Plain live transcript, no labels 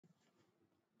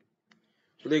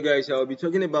Today, guys, I'll be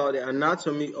talking about the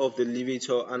anatomy of the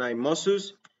levator ani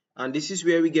muscles, and this is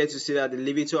where we get to see that the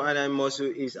levator ani muscle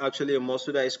is actually a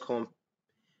muscle that is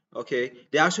okay.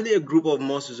 They're actually a group of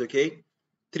muscles, okay,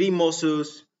 three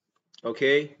muscles,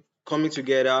 okay, coming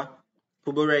together: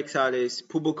 Puborectalis,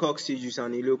 Pubococcygeus,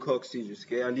 and Iliococcygeus,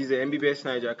 okay. And this is the MBBS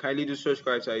Niger. Kindly do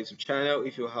subscribe to our YouTube channel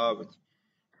if you haven't.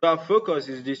 So our focus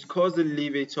is discuss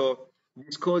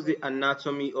the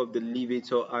anatomy of the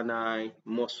levator ani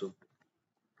muscle.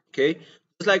 Okay,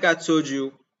 just like I told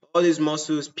you, all these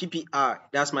muscles, PPR,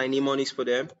 that's my mnemonics for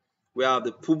them. We have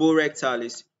the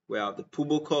puborectalis, we have the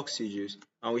pubococcygeus,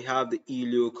 and we have the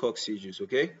iliococcygeus.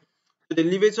 Okay, so the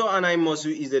levator ani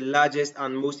muscle is the largest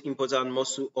and most important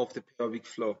muscle of the pelvic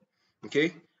floor.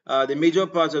 Okay, the major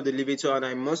parts of the levator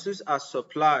ani muscles are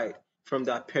supplied from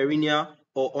the perineal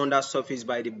or undersurface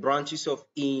by the branches of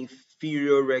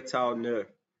inferior rectal nerve.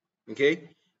 Okay,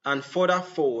 and further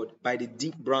forward by the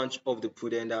deep branch of the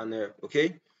pudendal nerve.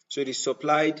 Okay, so it is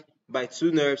supplied by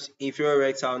two nerves, inferior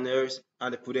rectal nerves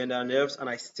and the pudendal nerves, and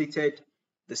I stated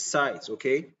the sites,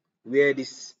 okay, where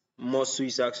this muscle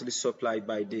is actually supplied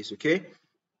by this. Okay,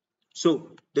 so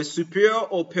the superior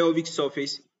or pelvic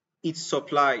surface is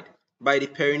supplied by the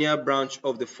perineal branch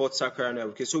of the fourth sacral nerve.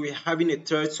 Okay, so we're having a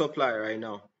third supply right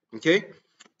now. Okay,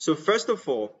 so first of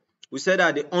all, we said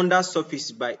that the under surface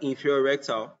is by inferior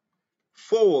rectal,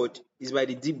 forward is by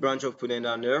the deep branch of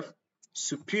pudendal nerve,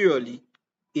 superiorly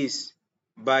is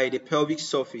by the pelvic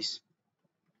surface.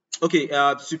 Okay,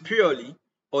 superiorly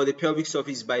or the pelvic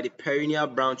surface by the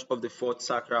perineal branch of the fourth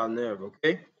sacral nerve.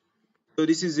 Okay, so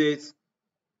this is it,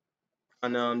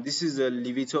 and this is the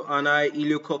levator ani,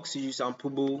 iliococcygeus, and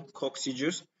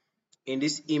pubococcygeus. In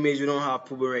this image, we don't have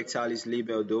puborectalis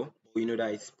label though, but we know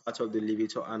that it's part of the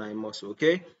levator ani muscle.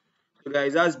 Okay, so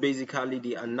guys, that's basically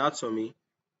the anatomy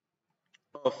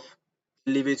of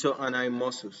levator ani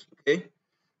muscles. Okay,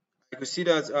 you can see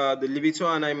that the levator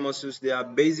ani muscles, they are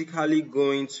basically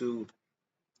going to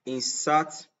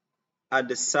insert at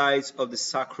the sides of the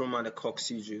sacrum and the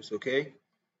coccygeus. Okay,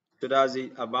 so that's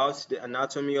it about the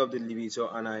anatomy of the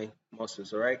levator ani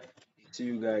muscles. All right, see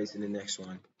you guys in the next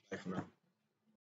one. Bye for now.